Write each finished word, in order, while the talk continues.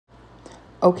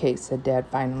Okay, said Dad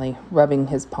finally, rubbing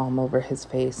his palm over his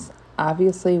face.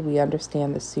 Obviously, we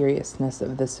understand the seriousness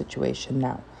of the situation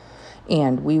now,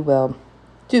 and we will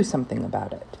do something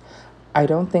about it. I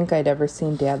don't think I'd ever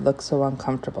seen Dad look so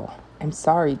uncomfortable. I'm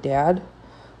sorry, Dad.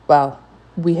 Well,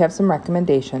 we have some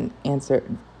recommendation,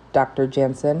 answered Dr.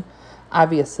 Jansen.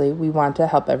 Obviously, we want to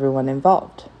help everyone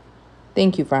involved.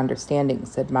 Thank you for understanding,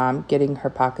 said Mom, getting her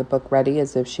pocketbook ready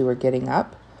as if she were getting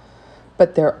up.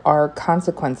 But there are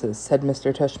consequences, said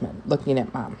Mr. Tushman, looking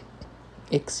at Mom.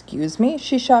 Excuse me?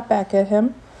 She shot back at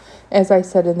him. As I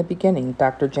said in the beginning,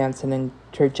 Dr. Jansen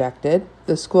interjected,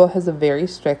 the school has a very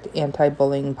strict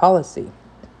anti-bullying policy.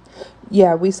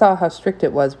 Yeah, we saw how strict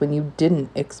it was when you didn't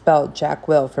expel Jack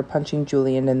Will for punching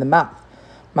Julian in the mouth,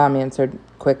 Mom answered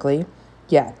quickly.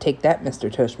 Yeah, take that,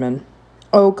 Mr. Tushman.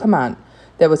 Oh, come on.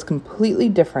 That was completely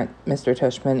different, Mr.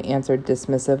 Tushman answered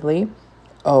dismissively.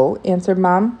 Oh, answered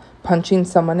Mom, punching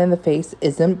someone in the face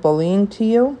isn't bullying to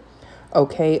you?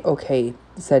 Okay,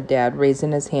 said Dad,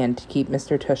 raising his hand to keep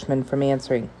Mr. Tushman from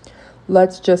answering.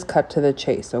 Let's just cut to the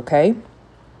chase, okay?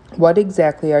 What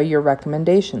exactly are your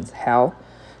recommendations, Hal?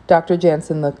 Dr.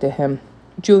 Jansen looked at him.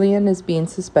 Julian is being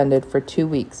suspended for 2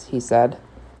 weeks, he said.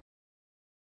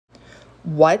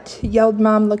 What? Yelled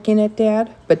Mom, looking at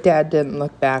Dad. But Dad didn't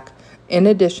look back. In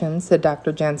addition, said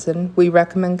Dr. Jansen, we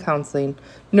recommend counseling.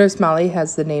 Nurse Molly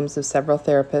has the names of several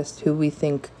therapists who we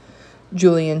think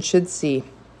Julian should see.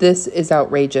 This is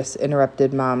outrageous,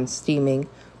 interrupted Mom, steaming.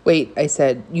 Wait, I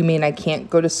said, you mean I can't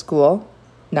go to school?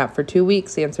 Not for 2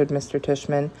 weeks, answered Mr.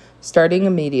 Tushman, starting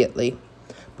immediately.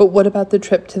 But what about the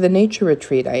trip to the nature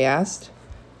retreat, I asked.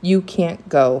 You can't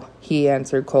go, he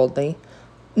answered coldly.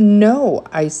 No,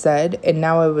 I said, and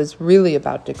now I was really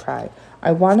about to cry.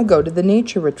 I want to go to the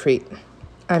nature retreat.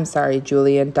 I'm sorry,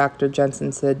 Julian, Dr.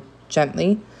 Jensen said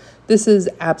gently. This is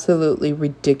absolutely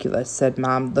ridiculous, said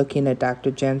Mom, looking at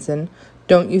Dr. Jensen.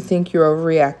 Don't you think you're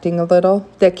overreacting a little?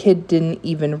 That kid didn't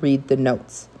even read the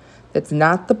notes. That's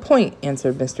not the point,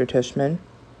 answered Mr. Tushman.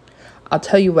 I'll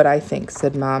tell you what I think,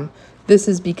 said Mom. This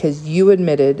is because you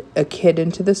admitted a kid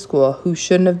into the school who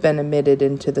shouldn't have been admitted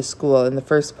into the school in the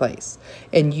first place,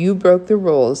 and you broke the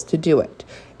rules to do it.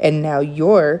 And now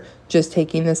you're just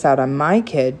taking this out on my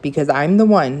kid because I'm the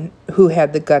one who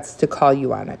had the guts to call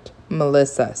you on it.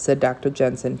 Melissa, said Dr.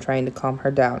 Jensen, trying to calm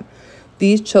her down.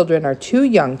 These children are too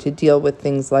young to deal with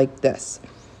things like this.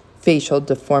 Facial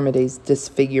deformities,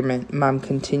 disfigurement, Mom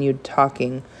continued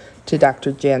talking to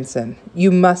Dr. Jansen.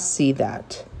 You must see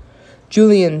that.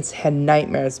 Julian's had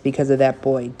nightmares because of that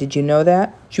boy. Did you know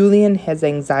that? Julian has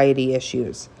anxiety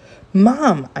issues.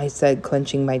 Mom, I said,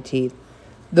 clenching my teeth.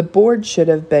 The board should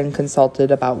have been consulted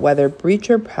about whether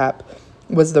Breacher Prep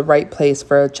was the right place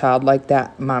for a child like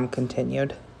that, Mom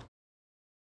continued.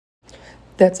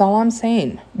 That's all I'm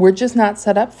saying. We're just not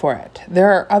set up for it. There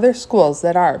are other schools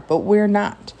that are, but we're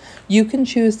not. You can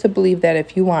choose to believe that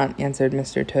if you want, answered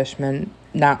Mr. Tushman,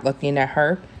 not looking at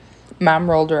her. Mom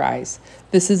rolled her eyes.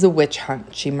 This is a witch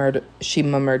hunt, she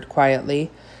murmured quietly.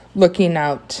 Looking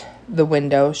out the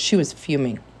window, she was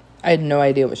fuming. I had no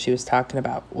idea what she was talking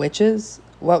about. Witches?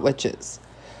 What witches?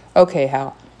 Okay,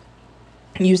 Hal.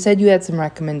 You said you had some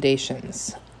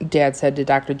recommendations, Dad said to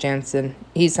Dr. Jansen.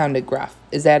 He sounded gruff.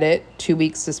 Is that it? 2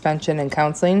 weeks suspension and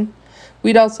counseling?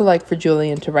 We'd also like for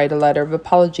Julian to write a letter of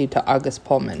apology to August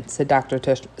Pullman, said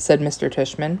Mr.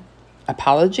 Tushman.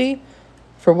 Apology?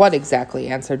 For what exactly?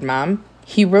 Answered Mom.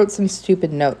 He wrote some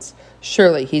stupid notes.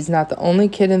 Surely he's not the only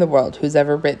kid in the world who's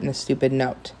ever written a stupid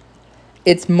note.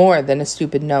 It's more than a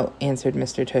stupid note, answered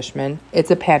Mr. Tushman.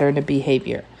 It's a pattern of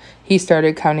behavior. He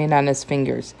started counting on his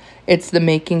fingers. It's the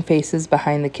making faces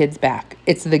behind the kid's back.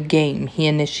 It's the game he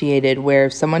initiated where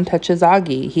if someone touches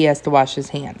Augie, he has to wash his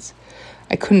hands.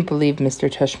 I couldn't believe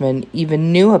Mr. Tushman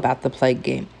even knew about the plague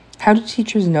game. How do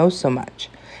teachers know so much?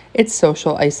 It's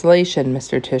social isolation,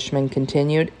 Mr. Tushman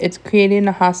continued. It's creating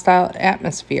a hostile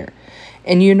atmosphere.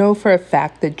 And you know for a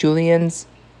fact that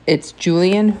it's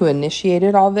Julian who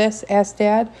initiated all this, asked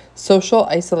Dad. Social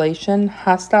isolation,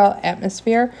 hostile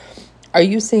atmosphere. Are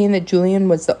you saying that Julian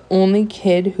was the only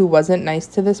kid who wasn't nice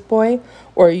to this boy?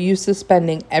 Or are you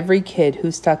suspending every kid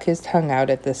who stuck his tongue out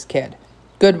at this kid?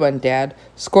 Good one, Dad.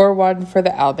 Score 1 for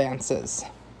the Albances.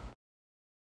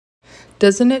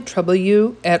 Doesn't it trouble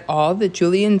you at all that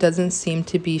Julian doesn't seem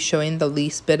to be showing the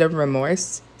least bit of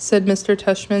remorse? Said Mr.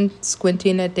 Tushman,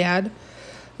 squinting at Dad.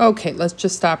 Okay, let's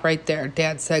just stop right there,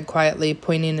 Dad said quietly,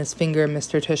 pointing his finger in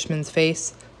Mr. Tushman's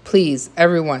face. Please,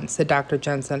 everyone, said Dr.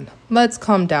 Jensen. Let's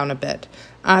calm down a bit.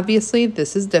 Obviously,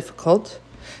 this is difficult.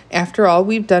 After all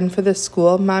we've done for this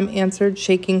school, Mom answered,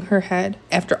 shaking her head.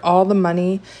 After all the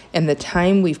money and the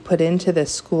time we've put into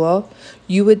this school,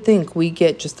 you would think we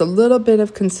get just a little bit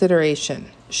of consideration.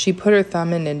 She put her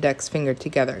thumb and index finger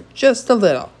together. Just a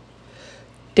little.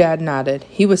 Dad nodded.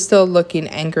 He was still looking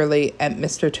angrily at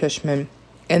Mr. Tushman,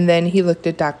 and then he looked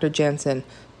at Dr. Jansen.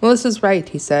 Melissa's right,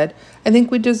 he said. I think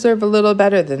we deserve a little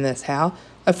better than this, Hal.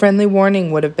 A friendly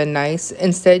warning would have been nice.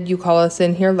 Instead, you call us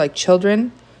in here like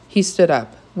children? He stood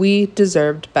up. We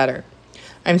deserved better.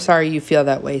 I'm sorry you feel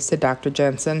that way, said Dr.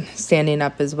 Jansen, standing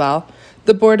up as well.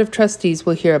 The Board of Trustees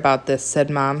will hear about this, said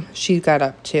Mom. She got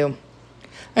up too.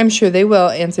 I'm sure they will,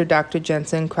 answered Dr.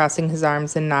 Jansen, crossing his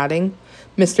arms and nodding.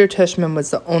 Mr. Tushman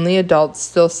was the only adult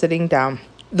still sitting down.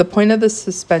 The point of the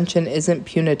suspension isn't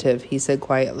punitive, he said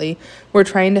quietly. We're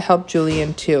trying to help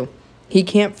Julian, too. He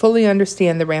can't fully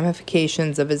understand the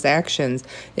ramifications of his actions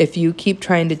if you keep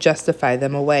trying to justify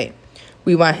them away.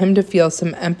 We want him to feel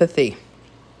some empathy.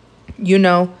 You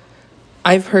know,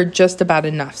 I've heard just about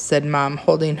enough, said Mom,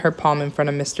 holding her palm in front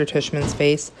of Mr. Tushman's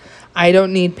face. I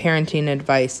don't need parenting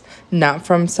advice, not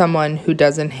from someone who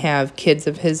doesn't have kids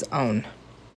of his own.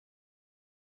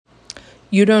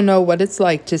 You don't know what it's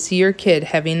like to see your kid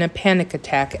having a panic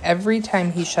attack every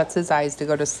time he shuts his eyes to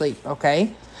go to sleep,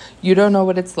 okay? You don't know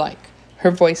what it's like.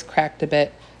 Her voice cracked a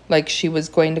bit, like she was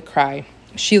going to cry.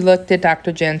 She looked at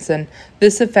Dr. Jansen.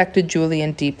 This affected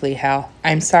Julian deeply, Hal.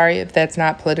 I'm sorry if that's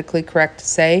not politically correct to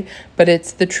say, but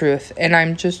it's the truth, and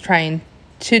I'm just trying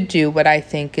to do what I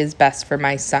think is best for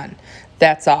my son.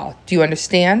 That's all. Do you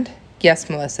understand? Yes,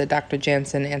 Melissa, Dr.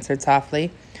 Jansen answered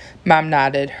softly. Mom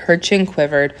nodded. Her chin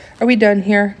quivered. Are we done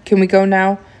here? Can we go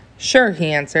now? Sure,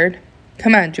 he answered.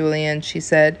 Come on, Julian, she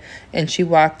said, and she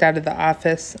walked out of the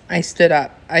office. I stood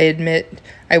up. I admit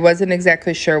I wasn't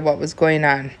exactly sure what was going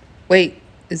on. Wait,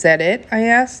 is that it? I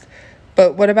asked.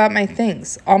 But what about my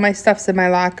things? All my stuff's in my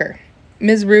locker.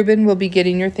 Ms. Rubin will be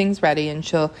getting your things ready, and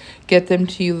she'll get them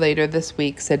to you later this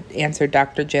week, answered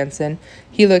Dr. Jansen.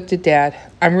 He looked at Dad.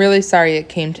 I'm really sorry it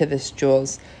came to this,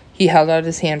 Jules. He held out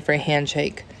his hand for a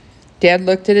handshake. Dad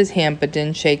looked at his hand but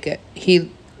didn't shake it.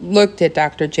 He looked at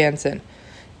Dr. Jansen.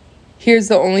 Here's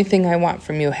the only thing I want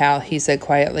from you, Hal, he said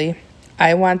quietly.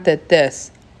 I want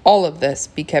that all of this,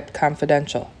 be kept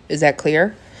confidential. Is that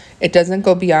clear? It doesn't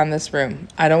go beyond this room.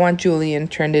 I don't want Julian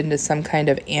turned into some kind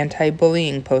of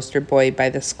anti-bullying poster boy by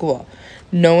the school.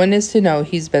 No one is to know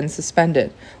he's been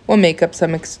suspended. We'll make up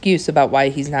some excuse about why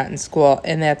he's not in school,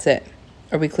 and that's it.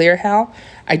 Are we clear, Hal?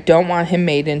 I don't want him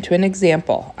made into an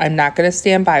example. I'm not going to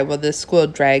stand by while this school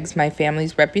drags my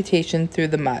family's reputation through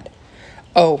the mud.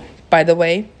 Oh, by the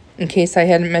way, in case I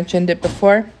hadn't mentioned it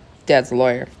before, Dad's a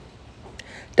lawyer.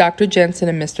 Dr. Jansen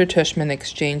and Mr. Tushman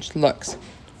exchanged looks.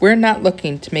 We're not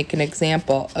looking to make an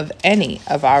example of any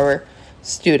of our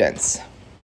students.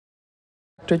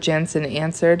 Dr. Jansen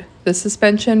answered, the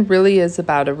suspension really is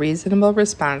about a reasonable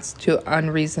response to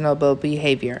unreasonable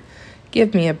behavior.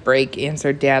 Give me a break,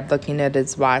 answered Dad, looking at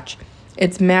his watch.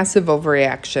 It's massive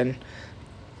overreaction.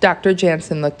 Dr.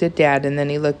 Jansen looked at Dad, and then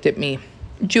he looked at me.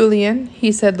 Julian,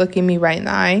 he said, looking me right in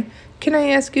the eye, can I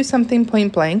ask you something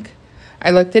point blank?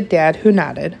 I looked at Dad, who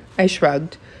nodded. I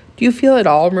shrugged. Do you feel at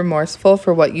all remorseful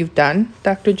for what you've done?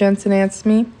 Dr. Jansen asked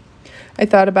me. I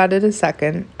thought about it a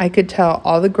second. I could tell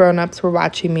all the grown-ups were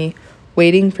watching me,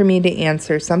 waiting for me to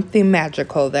answer something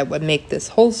magical that would make this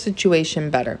whole situation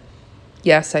better.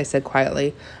 Yes, I said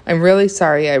quietly. I'm really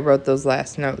sorry I wrote those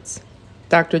last notes.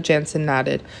 Dr. Jansen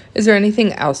nodded. Is there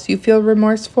anything else you feel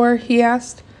remorse for? He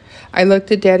asked. I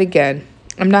looked at Dad again.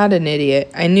 I'm not an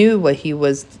idiot. I knew what he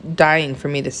was dying for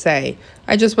me to say.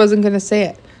 I just wasn't going to say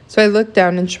it. So I looked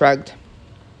down and shrugged.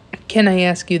 Can I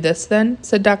ask you this then?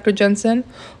 Said Dr. Jansen.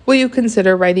 Will you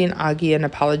consider writing Augie an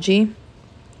apology?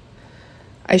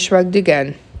 I shrugged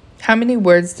again. How many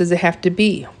words does it have to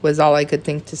be? Was all I could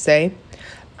think to say.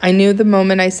 I knew the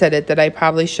moment I said it that I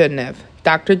probably shouldn't have.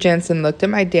 Dr. Jansen looked at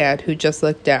my dad, who just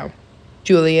looked down.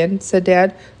 Julian, said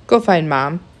Dad, go find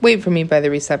Mom. Wait for me by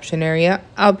the reception area.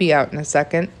 I'll be out in a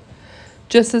second.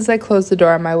 Just as I closed the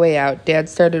door on my way out, Dad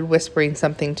started whispering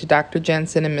something to Dr.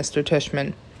 Jansen and Mr.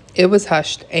 Tushman. It was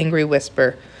hushed, angry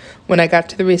whisper. When I got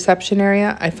to the reception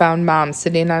area, I found Mom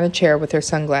sitting on a chair with her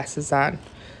sunglasses on.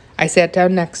 I sat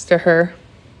down next to her.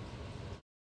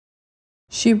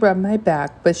 She rubbed my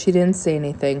back, but she didn't say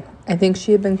anything. I think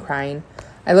she had been crying.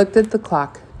 I looked at the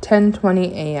clock.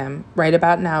 10:20 a.m. Right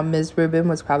about now, Ms. Rubin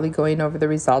was probably going over the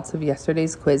results of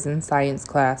yesterday's quiz in science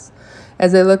class.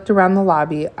 As I looked around the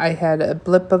lobby, I had a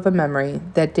blip of a memory,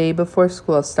 that day before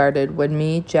school started when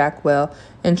me, Jack, Will,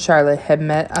 and Charlotte had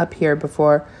met up here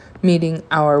before meeting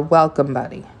our welcome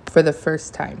buddy for the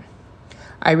first time.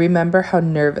 I remember how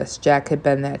nervous Jack had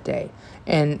been that day,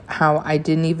 and how I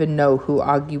didn't even know who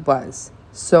Augie was.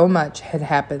 So much had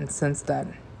happened since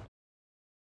then.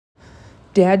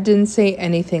 Dad didn't say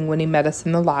anything when he met us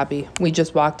in the lobby. We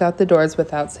just walked out the doors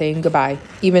without saying goodbye,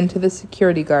 even to the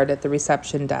security guard at the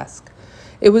reception desk.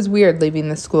 It was weird leaving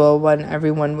the school when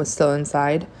everyone was still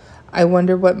inside. I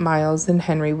wonder what Miles and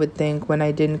Henry would think when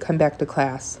I didn't come back to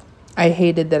class. I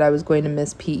hated that I was going to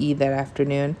miss PE that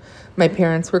afternoon. My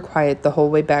parents were quiet the whole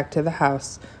way back to the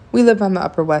house. We live on the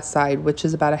Upper West Side, which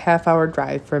is about a half-hour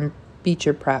drive from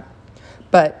Beecher Prep.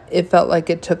 But it felt like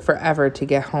it took forever to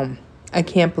get home. I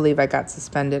can't believe I got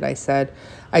suspended, I said.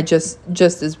 Just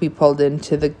as we pulled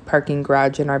into the parking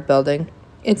garage in our building.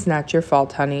 It's not your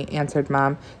fault, honey, answered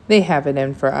Mom. They have it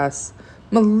in for us.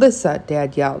 Melissa,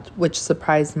 Dad yelled, which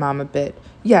surprised Mom a bit.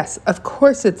 Yes, of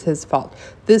course it's his fault.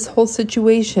 This whole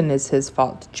situation is his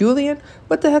fault. Julian,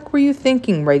 what the heck were you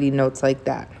thinking writing notes like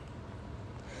that?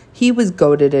 He was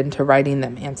goaded into writing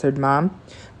them, answered Mom.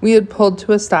 We had pulled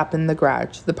to a stop in the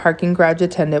garage. The parking garage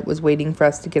attendant was waiting for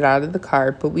us to get out of the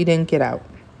car, but we didn't get out.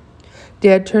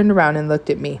 Dad turned around and looked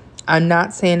at me. I'm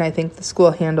not saying I think the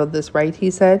school handled this right,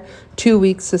 he said. 2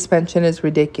 weeks suspension is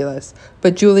ridiculous.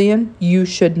 But Julian, you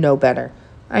should know better.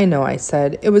 I know, I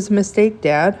said. It was a mistake,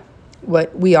 Dad.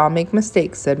 What, we all make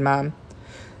mistakes, said Mom.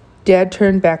 Dad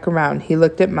turned back around. He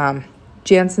looked at Mom.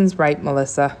 Jansen's right,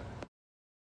 Melissa.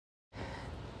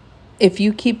 If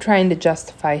you keep trying to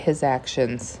justify his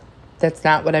actions. That's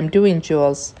not what I'm doing,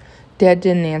 Jules. Dad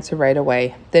didn't answer right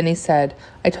away. Then he said,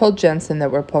 I told Jensen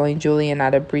that we're pulling Julian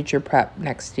out of Beecher Prep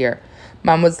next year.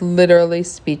 Mom was literally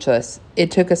speechless.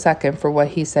 It took a second for what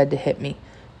he said to hit me.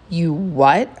 You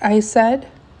what? I said.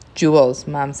 Jules,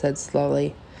 Mom said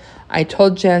slowly. I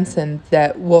told Jensen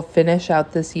that we'll finish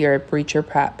out this year at Beecher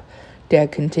Prep.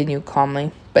 Dad continued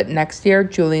calmly. But next year,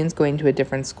 Julian's going to a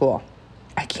different school.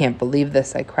 I can't believe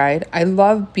this, I cried. I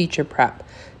love Beecher Prep.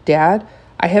 Dad,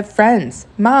 I have friends.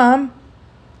 Mom!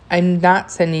 I'm not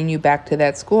sending you back to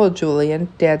that school, Julian,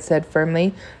 Dad said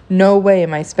firmly. No way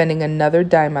am I spending another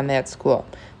dime on that school.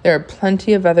 There are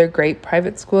plenty of other great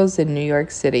private schools in New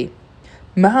York City.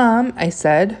 Mom, I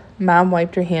said. Mom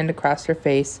wiped her hand across her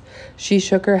face. She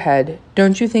shook her head.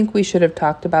 Don't you think we should have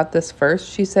talked about this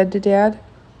first, she said to Dad.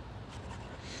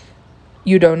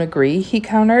 You don't agree, he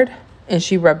countered, and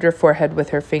she rubbed her forehead with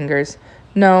her fingers.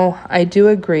 No, I do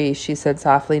agree, she said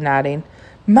softly, nodding.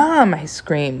 Mom, I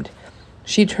screamed.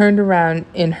 She turned around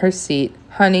in her seat.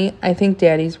 Honey, I think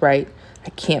Daddy's right. I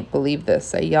can't believe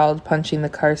this, I yelled, punching the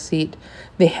car seat.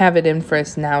 They have it in for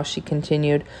us now, she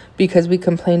continued, because we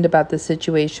complained about the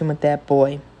situation with that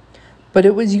boy. But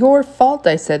it was your fault,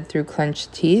 I said through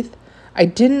clenched teeth. I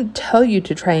didn't tell you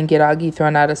to try and get Augie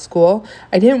thrown out of school.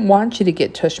 I didn't want you to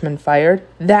get Tushman fired.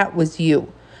 That was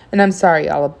you. And I'm sorry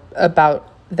all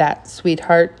about that,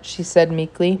 sweetheart, she said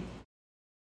meekly.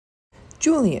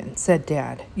 Julian, said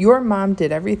Dad, your mom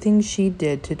did everything she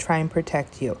did to try and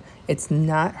protect you. It's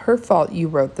not her fault you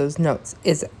wrote those notes,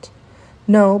 is it?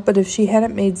 No, but if she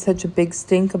hadn't made such a big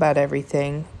stink about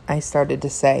everything, I started to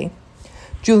say.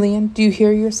 Julian, do you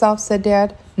hear yourself, said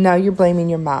Dad. Now you're blaming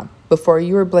your mom. Before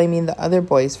you were blaming the other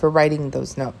boys for writing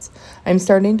those notes. I'm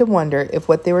starting to wonder if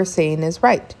what they were saying is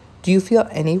right. Do you feel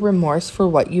any remorse for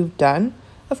what you've done?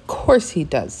 Of course he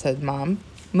does, said Mom.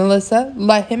 Melissa,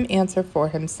 let him answer for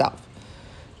himself.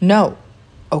 No.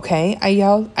 Okay, I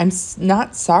yelled. I'm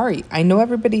not sorry. I know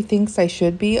everybody thinks I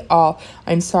should be.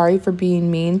 I'm sorry for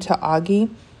being mean to Augie.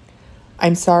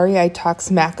 I'm sorry I talked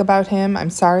smack about him. I'm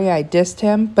sorry I dissed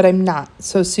him, but I'm not,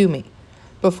 so sue me.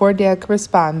 Before Dad could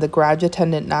respond, the garage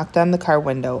attendant knocked on the car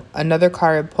window. Another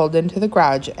car had pulled into the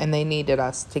garage, and they needed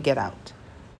us to get out.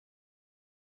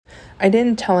 I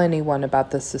didn't tell anyone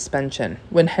about the suspension.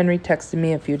 When Henry texted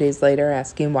me a few days later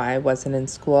asking why I wasn't in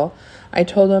school, I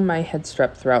told him I had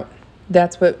strep throat.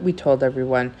 That's what we told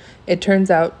everyone. It turns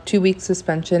out 2 week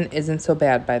suspension isn't so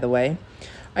bad, by the way.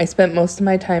 I spent most of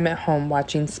my time at home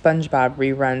watching SpongeBob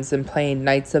reruns and playing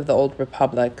Knights of the Old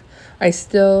Republic.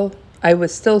 I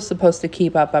was still supposed to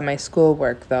keep up on my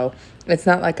schoolwork, though. It's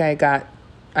not like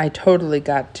I totally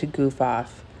got to goof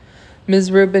off.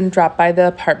 Ms. Rubin dropped by the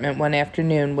apartment one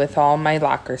afternoon with all my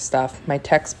locker stuff, my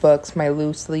textbooks, my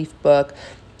loose leaf book,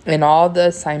 and all the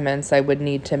assignments I would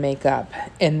need to make up,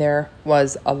 and there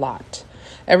was a lot.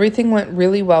 Everything went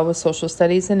really well with social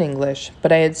studies and English,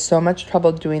 but I had so much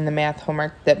trouble doing the math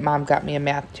homework that Mom got me a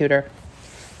math tutor.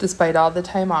 Despite all the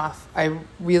time off, I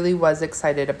really was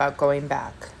excited about going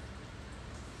back.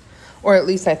 Or at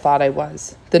least I thought I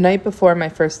was. The night before my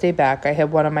first day back, I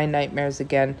had one of my nightmares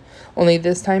again. Only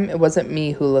this time, it wasn't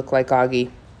me who looked like Augie.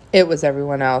 It was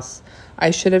everyone else.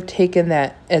 I should have taken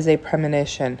that as a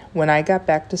premonition. When I got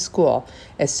back to school,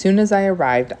 as soon as I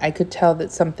arrived, I could tell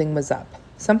that something was up.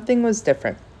 Something was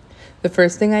different. The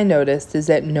first thing I noticed is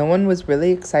that no one was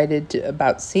really excited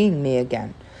about seeing me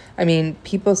again. I mean,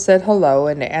 people said hello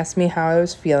and asked me how I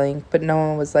was feeling, but no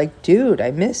one was like, "Dude, I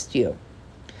missed you."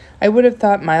 I would have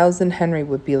thought Miles and Henry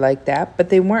would be like that, but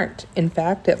they weren't. In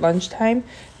fact, at lunchtime,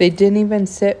 they didn't even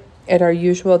sit at our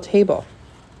usual table.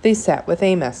 They sat with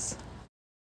Amos.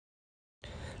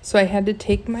 So I had to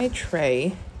take my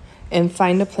tray and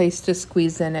find a place to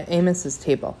squeeze in at Amos's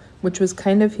table, which was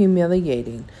kind of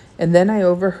humiliating. And then I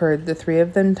overheard the three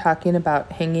of them talking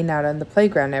about hanging out on the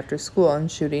playground after school and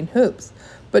shooting hoops,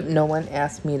 but no one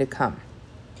asked me to come.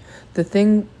 The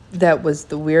thing that was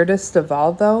the weirdest of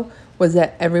all, though, was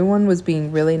that everyone was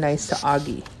being really nice to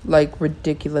Augie, like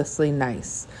ridiculously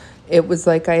nice. It was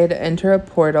like I had entered a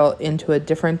portal into a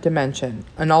different dimension,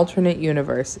 an alternate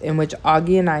universe in which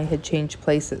Augie and I had changed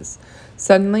places.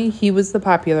 Suddenly, he was the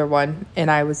popular one, and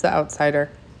I was the outsider.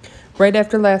 Right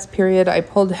after last period, I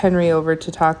pulled Henry over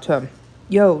to talk to him.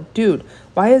 "Yo, dude,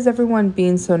 why is everyone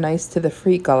being so nice to the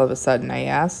freak all of a sudden?" I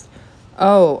asked.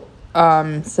 "Oh,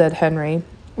 said Henry,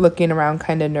 looking around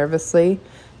kind of nervously.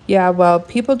 "Yeah, well,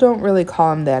 people don't really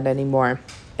call him that anymore."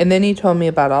 And then he told me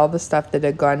about all the stuff that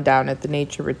had gone down at the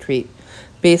nature retreat.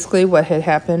 Basically, what had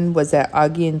happened was that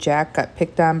Augie and Jack got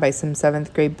picked on by some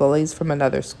 7th grade bullies from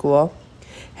another school.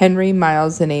 Henry,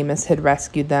 Miles, and Amos had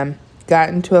rescued them, got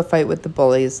into a fight with the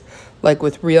bullies, like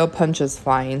with real punches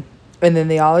flying, and then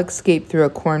they all escaped through a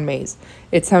corn maze.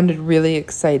 It sounded really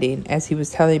exciting. As he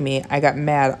was telling me, I got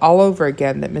mad all over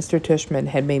again that Mr. Tushman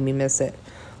had made me miss it.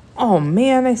 "Oh,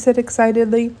 man," I said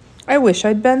excitedly. "I wish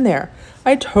I'd been there.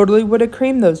 I totally would have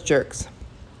creamed those jerks."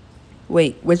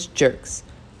 "Wait, which jerks?"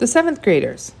 "The 7th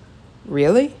graders."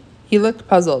 "Really?" He looked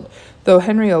puzzled, though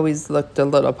Henry always looked a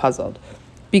little puzzled.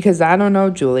 "Because I don't know,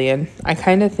 Julian. I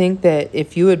kind of think that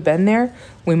if you had been there,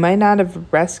 we might not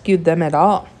have rescued them at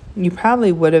all. You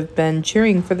probably would have been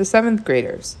cheering for the 7th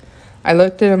graders." I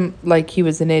looked at him like he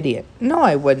was an idiot. "No,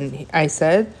 I wouldn't," I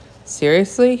said.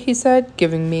 "Seriously?" he said,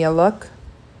 giving me a look.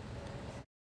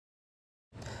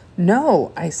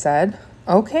 "No," I said.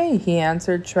 "Okay," he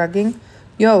answered, shrugging.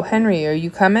 "Yo, Henry, are you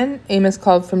coming?" Amos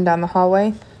called from down the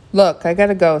hallway. "Look, I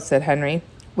gotta go," said Henry.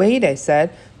 "Wait," I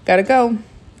said. "Gotta go.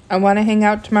 I want to hang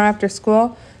out tomorrow after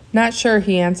school?" "Not sure,"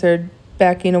 he answered,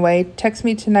 backing away. "Text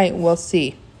me tonight and we'll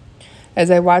see."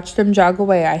 As I watched him jog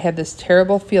away, I had this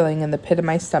terrible feeling in the pit of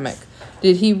my stomach.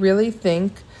 Did he really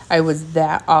think I was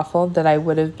that awful that I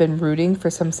would have been rooting for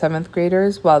some 7th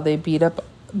graders while they beat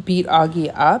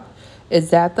Augie up? Is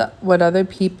that what other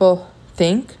people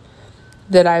think?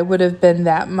 That I would have been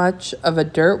that much of a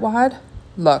dirtwad?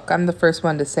 Look, I'm the first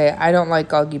one to say I don't like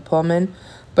Augie Pullman,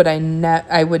 but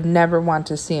I would never want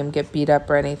to see him get beat up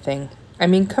or anything. I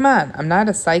mean, come on, I'm not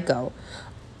a psycho.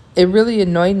 It really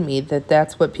annoyed me that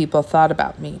that's what people thought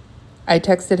about me. I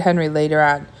texted Henry later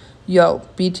on, "Yo,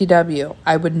 BTW,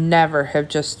 I would never have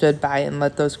just stood by and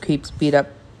let those creeps beat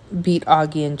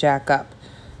Augie and Jack up."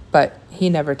 But he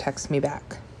never texted me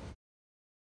back.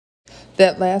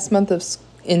 That last month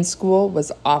in school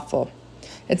was awful.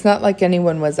 It's not like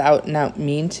anyone was out and out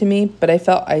mean to me, but I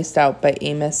felt iced out by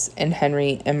Amos and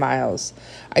Henry and Miles.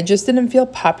 I just didn't feel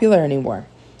popular anymore.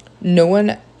 No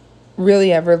one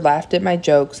really ever laughed at my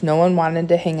jokes. No one wanted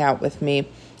to hang out with me.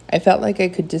 I felt like I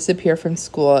could disappear from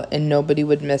school and nobody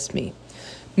would miss me.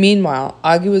 Meanwhile,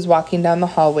 Augie was walking down the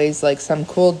hallways like some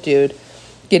cool dude,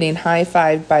 getting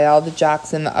high-fived by all the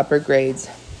jocks in the upper grades.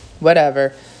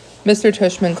 Whatever. Mr.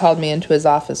 Tushman called me into his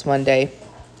office one day.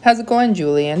 "How's it going,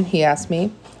 Julian?" he asked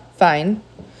me. "Fine."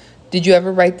 "Did you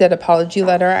ever write that apology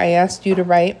letter I asked you to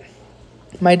write?"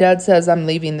 "My dad says I'm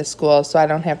leaving the school, so I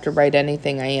don't have to write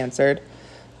anything," I answered.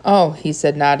 "Oh," he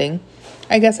said, nodding.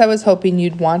 "I guess I was hoping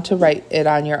you'd want to write it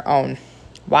on your own."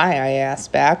 "Why?" I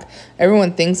asked back.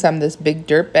 "Everyone thinks I'm this big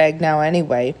dirtbag now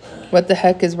anyway. What the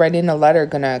heck is writing a letter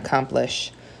gonna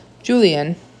accomplish?"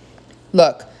 "Julian,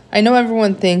 look, I know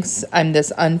everyone thinks I'm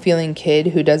this unfeeling kid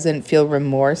who doesn't feel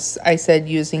remorse," I said,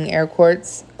 using air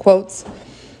quotes.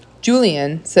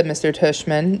 "Julian," said Mr.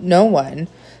 Tushman, "no one."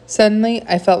 Suddenly,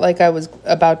 I felt like I was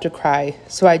about to cry,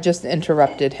 so I just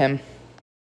interrupted him.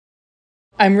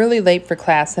 "I'm really late for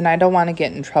class and I don't want to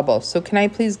get in trouble, so can I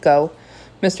please go?"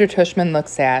 Mr. Tushman looked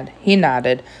sad. He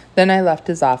nodded. Then I left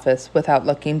his office without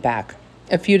looking back.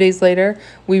 A few days later,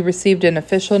 we received an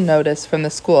official notice from the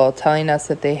school telling us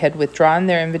that they had withdrawn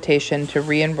their invitation to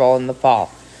re-enroll in the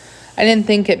fall. I didn't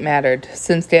think it mattered,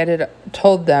 since Dad had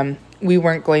told them we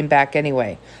weren't going back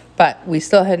anyway. But we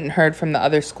still hadn't heard from the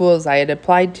other schools I had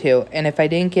applied to, and if I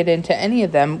didn't get into any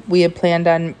of them, we had planned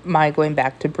on my going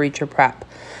back to Breacher Prep.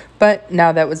 But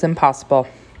now that was impossible.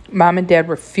 Mom and Dad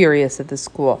were furious at the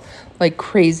school, like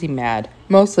crazy mad,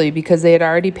 mostly because they had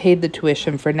already paid the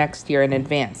tuition for next year in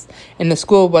advance, and the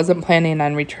school wasn't planning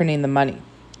on returning the money.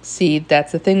 See,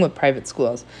 that's the thing with private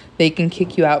schools. They can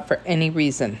kick you out for any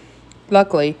reason.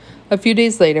 Luckily, a few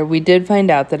days later, we did find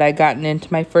out that I'd gotten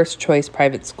into my first choice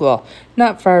private school,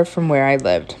 not far from where I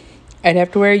lived. I'd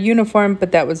have to wear a uniform,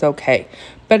 but that was okay.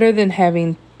 Better than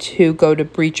having to go to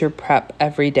Breacher Prep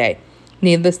every day.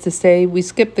 Needless to say, we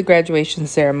skipped the graduation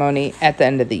ceremony at the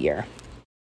end of the year.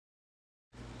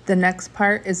 The next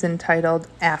part is entitled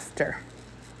After.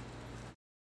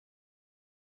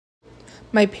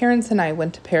 My parents and I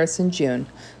went to Paris in June.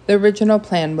 The original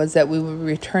plan was that we would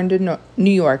return to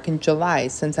New York in July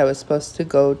since I was supposed to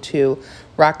go to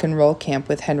rock and roll camp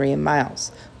with Henry and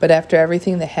Miles. But after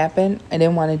everything that happened, I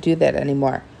didn't want to do that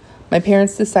anymore. My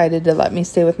parents decided to let me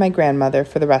stay with my grandmother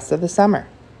for the rest of the summer.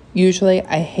 Usually,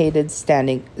 I hated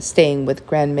staying with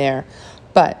Grandmère,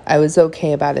 but I was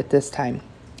okay about it this time.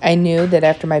 I knew that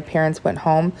after my parents went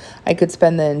home, I could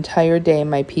spend the entire day in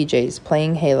my PJs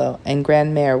playing Halo, and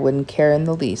Grandmère wouldn't care in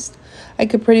the least. I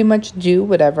could pretty much do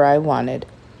whatever I wanted.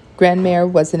 Grandmère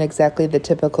wasn't exactly the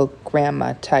typical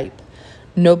grandma type.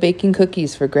 No baking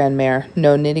cookies for Grandmère,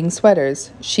 no knitting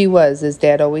sweaters. She was, as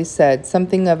Dad always said,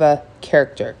 something of a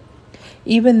character.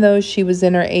 Even though she was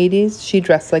in her 80s, she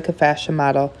dressed like a fashion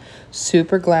model.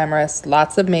 Super glamorous,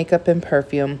 lots of makeup and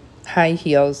perfume, high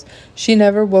heels. She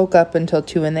never woke up until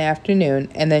 2 in the afternoon,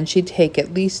 and then she'd take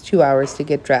at least 2 hours to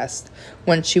get dressed.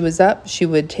 Once she was up, she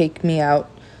would take me out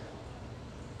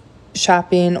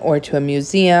shopping or to a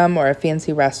museum or a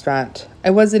fancy restaurant. She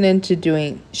wasn't into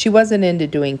doing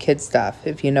kid stuff,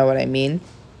 if you know what I mean.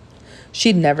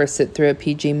 She'd never sit through a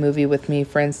PG movie with me,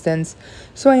 for instance,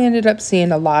 so I ended up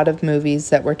seeing a lot of movies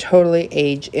that were totally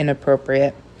age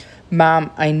inappropriate. Mom,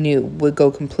 I knew, would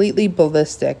go completely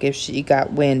ballistic if she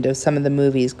got wind of some of the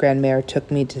movies Grandmère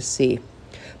took me to see.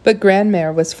 But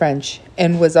Grandmère was French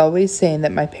and was always saying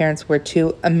that my parents were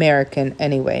too American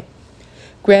anyway.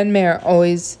 Grandmère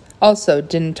also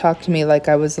didn't talk to me like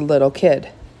I was a little kid.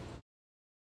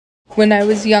 When I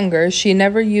was younger, she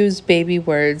never used baby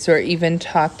words or even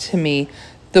talked to me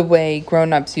the way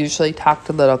grown-ups usually talk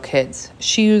to little kids.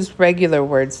 She used regular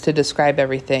words to describe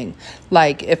everything.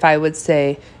 Like if I would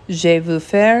say, je veux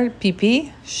faire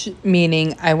pipi,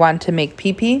 meaning I want to make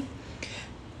pee-pee,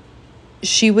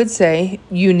 she would say,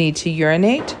 you need to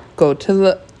urinate, go to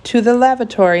the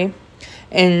lavatory.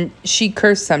 And she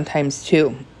cursed sometimes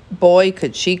too. Boy,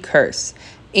 could she curse.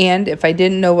 And if I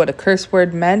didn't know what a curse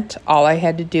word meant, all I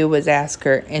had to do was ask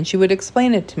her, and she would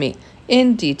explain it to me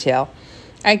in detail.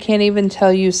 I can't even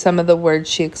tell you some of the words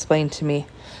she explained to me.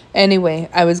 Anyway,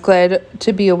 I was glad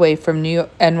to be away from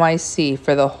NYC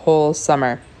for the whole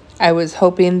summer. I was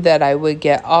hoping that I would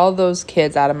get all those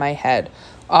kids out of my head.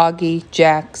 Augie,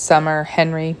 Jack, Summer,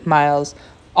 Henry, Miles,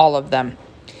 all of them.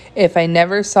 If I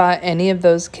never saw any of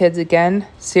those kids again,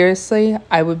 seriously,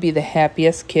 I would be the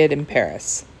happiest kid in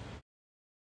Paris.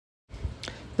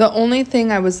 The only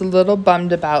thing I was a little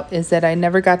bummed about is that I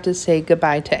never got to say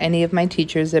goodbye to any of my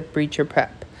teachers at Breacher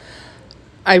Prep.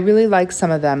 I really liked some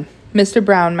of them. Mr.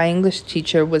 Brown, my English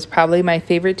teacher, was probably my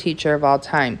favorite teacher of all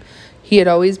time. He had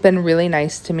always been really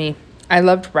nice to me. I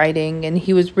loved writing, and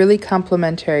he was really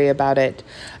complimentary about it,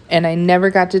 and I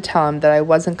never got to tell him that I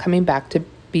wasn't coming back to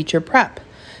Breacher Prep.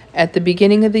 At the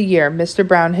beginning of the year, Mr.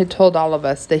 Brown had told all of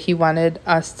us that he wanted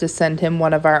us to send him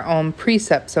one of our own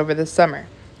precepts over the summer.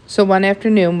 So one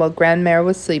afternoon, while Grandmère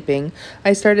was sleeping,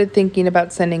 I started thinking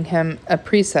about sending him a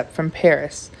precept from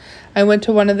Paris. I went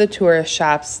to one of the tourist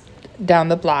shops down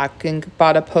the block and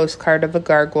bought a postcard of a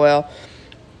gargoyle,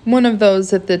 one of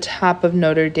those at the top of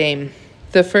Notre Dame.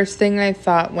 The first thing I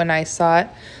thought when I saw it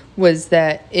was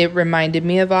that it reminded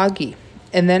me of Augie.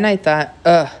 And then I thought,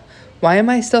 why am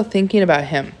I still thinking about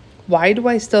him? Why do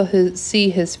I still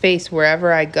see his face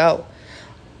wherever I go?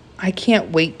 I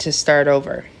can't wait to start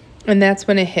over. And that's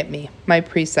when it hit me, my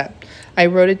precept. I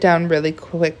wrote it down really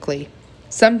quickly.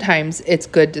 Sometimes it's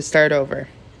good to start over.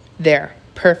 There,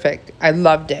 perfect. I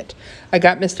loved it. I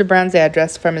got Mr. Brown's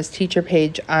address from his teacher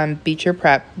page on Breacher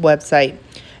Prep website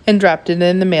and dropped it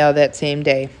in the mail that same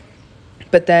day.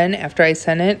 But then, after I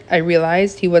sent it, I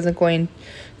realized he wasn't going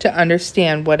to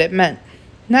understand what it meant.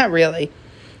 Not really.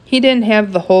 He didn't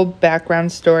have the whole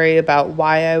background story about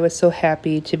why I was so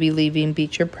happy to be leaving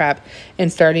Breacher Prep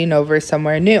and starting over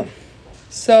somewhere new.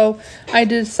 So I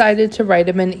decided to write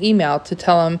him an email to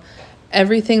tell him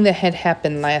everything that had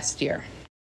happened last year.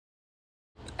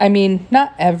 I mean,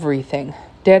 not everything,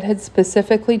 Dad had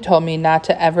specifically told me not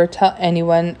to ever tell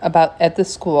anyone at the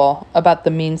school about the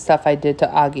mean stuff I did to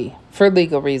Augie, for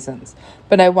legal reasons.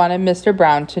 But I wanted Mr.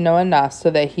 Brown to know enough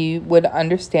so that he would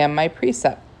understand my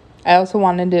precept. I also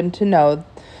wanted him to know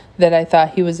that I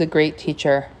thought he was a great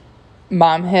teacher.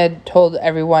 Mom had told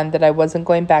everyone that I wasn't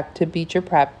going back to Beecher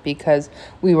Prep because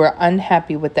we were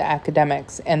unhappy with the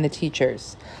academics and the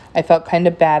teachers. I felt kind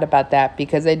of bad about that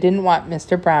because I didn't want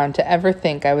Mr. Brown to ever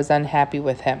think I was unhappy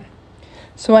with him.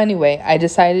 So anyway, I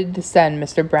decided to send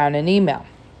Mr. Brown an email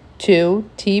to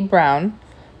T. Brown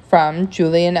from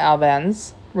Julian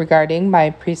Albans regarding my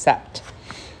precept.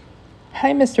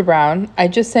 Hi, Mr. Brown. I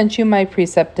just sent you my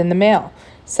precept in the mail.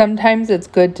 Sometimes it's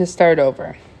good to start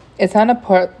over. It's on a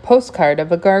postcard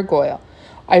of a gargoyle.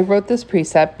 I wrote this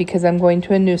precept because I'm going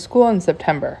to a new school in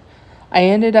September. I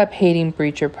ended up hating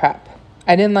Beecher Prep.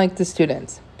 I didn't like the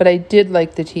students, but I did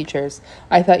like the teachers.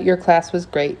 I thought your class was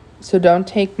great, so don't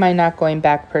take my not going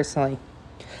back personally.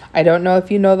 I don't know if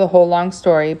you know the whole long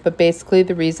story, but basically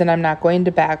the reason I'm not going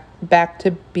to back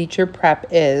to Beecher Prep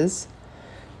is,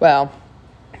 well,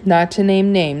 not to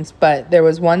name names, but there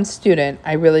was one student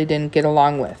I really didn't get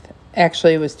along with.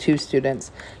 Actually, it was two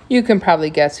students. You can probably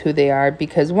guess who they are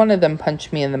because one of them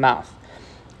punched me in the mouth.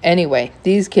 Anyway,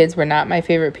 these kids were not my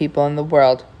favorite people in the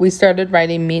world. We started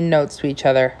writing mean notes to each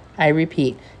other. I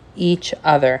repeat, each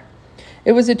other.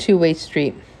 It was a two-way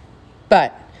street.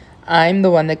 But I'm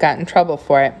the one that got in trouble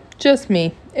for it. Just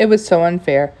me. It was so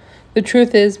unfair. The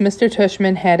truth is, Mr.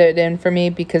 Tushman had it in for me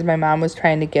because my mom was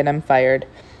trying to get him fired.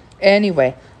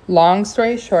 Anyway, long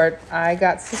story short, I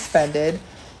got suspended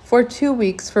for 2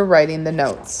 weeks for writing the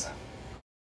notes.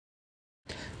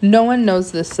 No one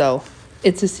knows this though.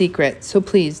 It's a secret, so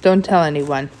please don't tell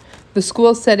anyone. The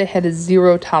school said it had a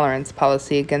zero tolerance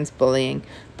policy against bullying,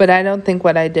 but I don't think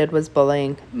what I did was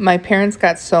bullying. My parents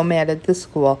got so mad at the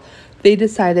school, they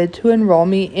decided to enroll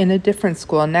me in a different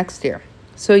school next year.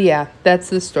 So yeah,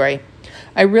 that's the story.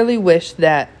 I really wish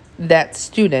that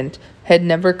student had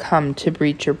never come to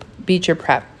Beecher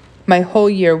Prep. My whole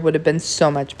year would have been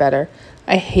so much better.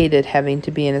 I hated having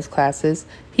to be in his classes.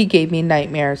 He gave me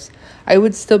nightmares. I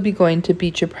would still be going to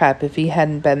Beecher Prep if he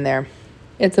hadn't been there.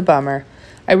 It's a bummer.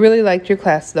 I really liked your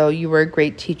class, though. You were a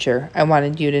great teacher. I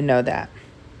wanted you to know that.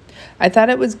 I thought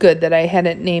it was good that I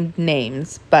hadn't named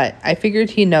names, but I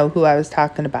figured he'd know who I was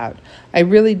talking about. I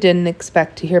really didn't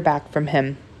expect to hear back from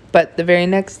him. But the very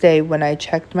next day, when I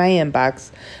checked my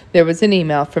inbox, there was an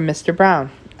email from Mr.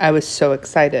 Brown. I was so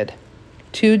excited.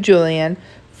 To Julian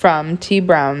from T.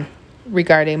 Brown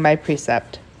regarding my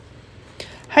precept.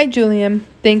 Hi, Julian.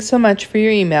 Thanks so much for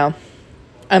your email.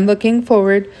 I'm looking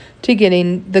forward to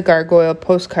getting the gargoyle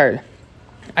postcard.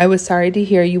 I was sorry to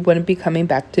hear you wouldn't be coming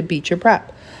back to Beecher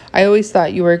Prep. I always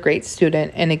thought you were a great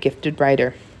student and a gifted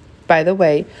writer. By the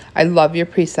way, I love your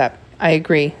precept. I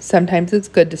agree. Sometimes it's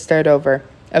good to start over.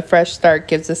 A fresh start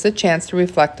gives us a chance to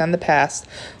reflect on the past,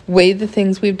 weigh the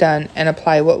things we've done, and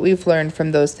apply what we've learned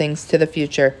from those things to the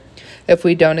future. If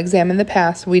we don't examine the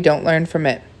past, we don't learn from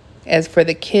it. As for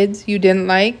the kids you didn't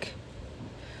like,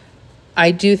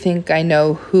 I do think I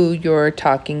know who you're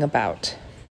talking about.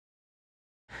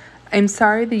 I'm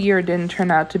sorry the year didn't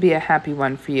turn out to be a happy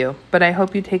one for you, but I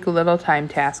hope you take a little time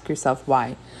to ask yourself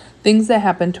why. Things that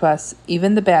happen to us,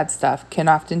 even the bad stuff, can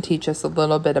often teach us a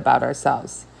little bit about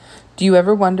ourselves. Do you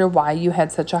ever wonder why you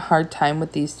had such a hard time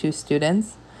with these two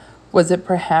students? Was it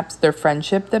perhaps their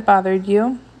friendship that bothered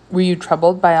you? Were you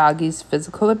troubled by Augie's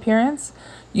physical appearance?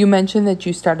 You mentioned that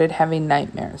you started having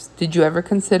nightmares. Did you ever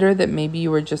consider that maybe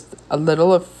you were just a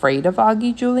little afraid of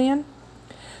Augie, Julian?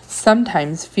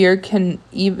 Sometimes fear can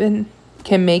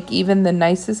make even the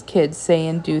nicest kids say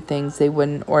and do things they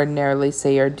wouldn't ordinarily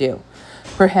say or do.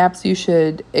 Perhaps you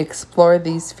should explore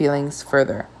these feelings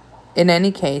further. In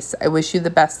any case, I wish you the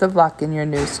best of luck in your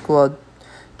new school,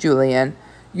 Julian.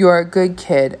 You're a good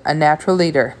kid, a natural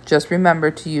leader. Just remember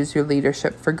to use your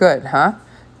leadership for good, huh?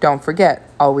 Don't forget,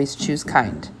 always choose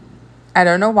kind. I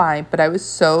don't know why, but I was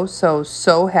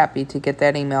so happy to get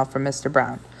that email from Mr.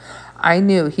 Brown. I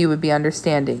knew he would be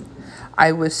understanding.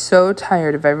 I was so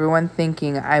tired of everyone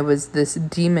thinking I was this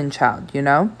demon child, you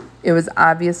know? It was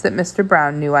obvious that Mr.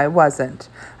 Brown knew I wasn't.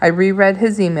 I reread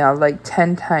his email like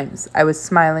 10 times. I was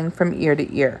smiling from ear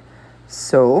to ear.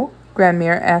 So?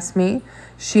 Grandmere asked me.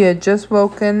 She had just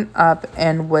woken up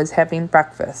and was having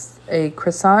breakfast, a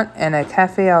croissant and a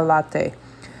cafe au latte,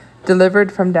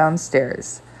 delivered from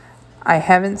downstairs. I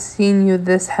haven't seen you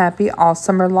this happy all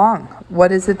summer long.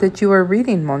 What is it that you are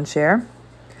reading, mon cher?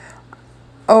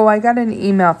 Oh, I got an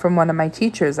email from one of my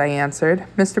teachers, I answered.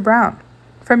 Mr. Brown.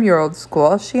 From your old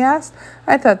school, she asked.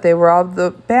 I thought they were all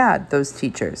bad, those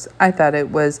teachers. I thought it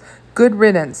was good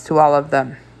riddance to all of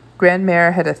them.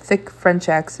 Grandmère had a thick French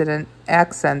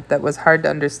accent that was hard to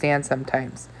understand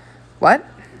sometimes. What?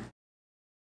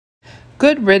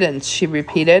 Good riddance, she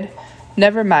repeated.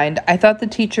 Never mind, I thought the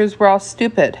teachers were all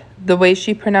stupid. The way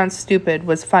she pronounced stupid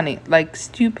was funny, like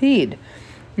stupide.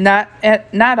 Not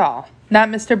all. Not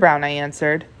Mr. Brown, I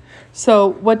answered. So,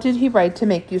 what did he write to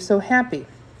make you so happy?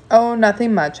 Oh,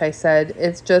 nothing much, I said.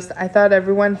 It's just I thought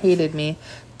everyone hated me,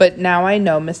 but now I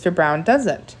know Mr. Brown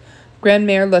doesn't.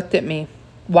 Grandmère looked at me.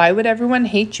 Why would everyone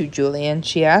hate you, Julian?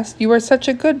 She asked. You are such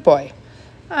a good boy.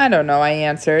 I don't know, I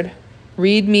answered.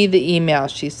 Read me the email,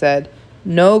 she said.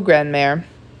 No, Grandmère.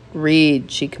 Read,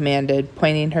 she commanded,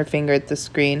 pointing her finger at the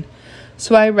screen.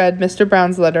 So I read Mr.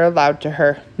 Brown's letter aloud to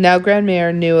her. Now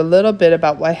Grandmère knew a little bit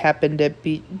about what happened at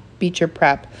Beecher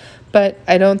Prep, but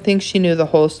I don't think she knew the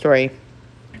whole story.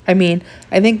 I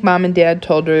think Mom and Dad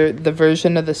told her the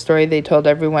version of the story they told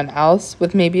everyone else,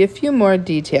 with maybe a few more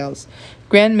details.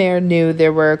 Grandmère knew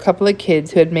there were a couple of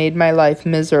kids who had made my life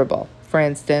miserable, for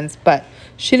instance, but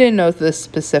she didn't know the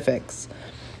specifics.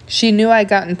 She knew I'd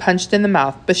gotten punched in the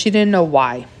mouth, but she didn't know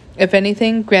why. If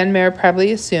anything, Grandmère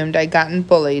probably assumed I'd gotten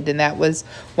bullied, and that was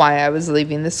why I was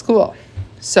leaving the school.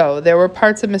 So there were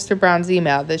parts of Mr. Brown's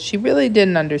email that she really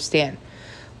didn't understand.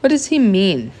 What does he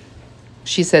mean?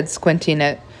 She said, squinting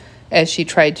as she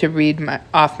tried to read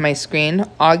off my screen.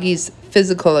 Augie's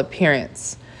physical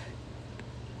appearance.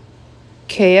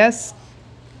 Cases.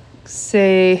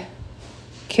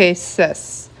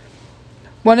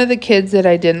 One of the kids that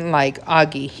I didn't like,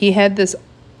 Augie. He had this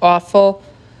awful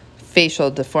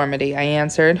facial deformity, I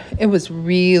answered. It was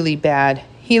really bad.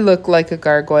 He looked like a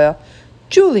gargoyle.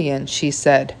 Julian, she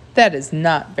said, that is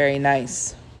not very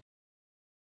nice.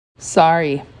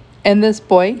 Sorry. And this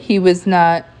boy, he was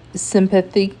not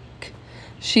sympathetic,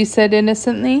 she said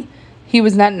innocently. He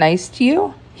was not nice to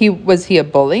you? Was he a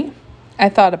bully? I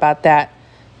thought about that.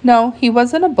 No, he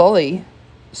wasn't a bully.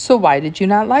 So why did you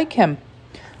not like him?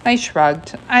 I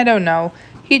shrugged. I don't know.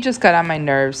 He just got on my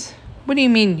nerves. What do you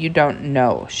mean you don't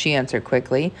know? She answered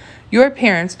quickly. Your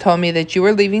parents told me that you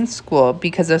were leaving school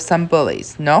because of some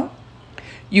bullies, no?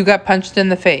 You got punched in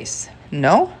the face,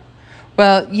 no?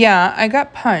 Well, yeah, I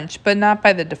got punched, but not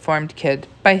by the deformed kid,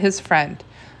 by his friend.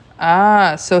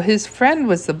 Ah, so his friend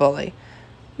was the bully.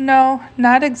 No,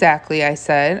 not exactly, I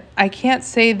said. I can't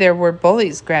say there were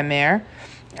bullies, Grandmère.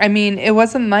 It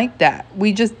wasn't like that.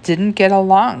 We just didn't get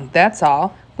along, that's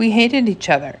all. We hated each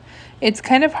other. It's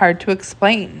kind of hard to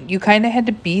explain. You kind of had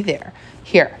to be there.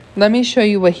 Here, let me show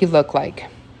you what he looked like.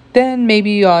 Then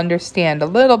maybe you'll understand a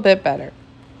little bit better.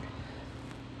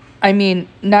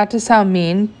 Not to sound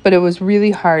mean, but it was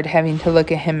really hard having to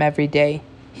look at him every day.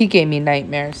 He gave me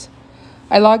nightmares.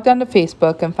 I logged onto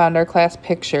Facebook and found our class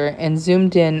picture and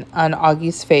zoomed in on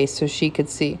Augie's face so she could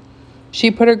see. She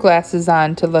put her glasses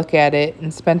on to look at it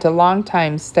and spent a long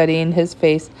time studying his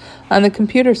face on the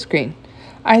computer screen.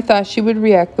 I thought she would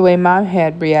react the way Mom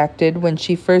had reacted when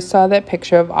she first saw that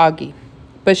picture of Augie.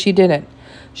 But she didn't.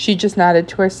 She just nodded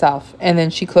to herself, and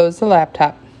then she closed the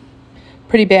laptop.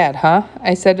 Pretty bad, huh?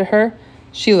 I said to her.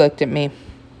 She looked at me.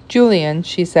 Julian,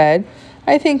 she said,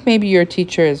 I think maybe your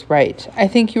teacher is right. I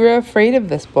think you were afraid of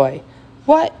this boy.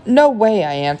 What? No way,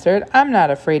 I answered. I'm not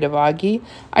afraid of Augie.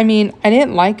 I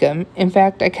didn't like him. In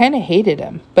fact, I kind of hated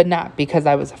him, but not because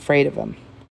I was afraid of him.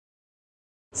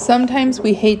 Sometimes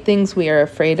we hate things we are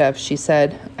afraid of, she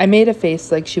said. I made a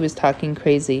face like she was talking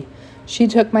crazy. She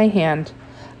took my hand.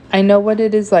 I know what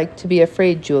it is like to be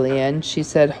afraid, Julian, she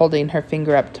said, holding her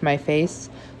finger up to my face.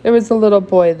 There was a little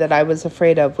boy that I was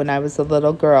afraid of when I was a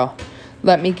little girl.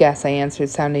 Let me guess, I answered,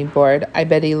 sounding bored. I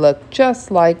bet he looked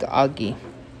just like Augie.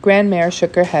 Grandmère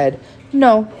shook her head.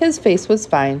 No, his face was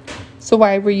fine. So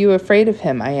why were you afraid of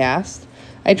him? I asked.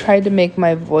 I tried to make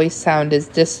my voice sound as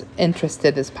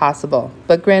disinterested as possible,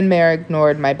 but Grandmère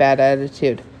ignored my bad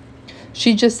attitude.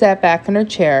 She just sat back in her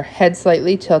chair, head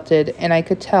slightly tilted, and I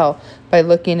could tell by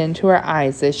looking into her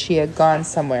eyes that she had gone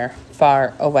somewhere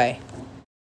far away.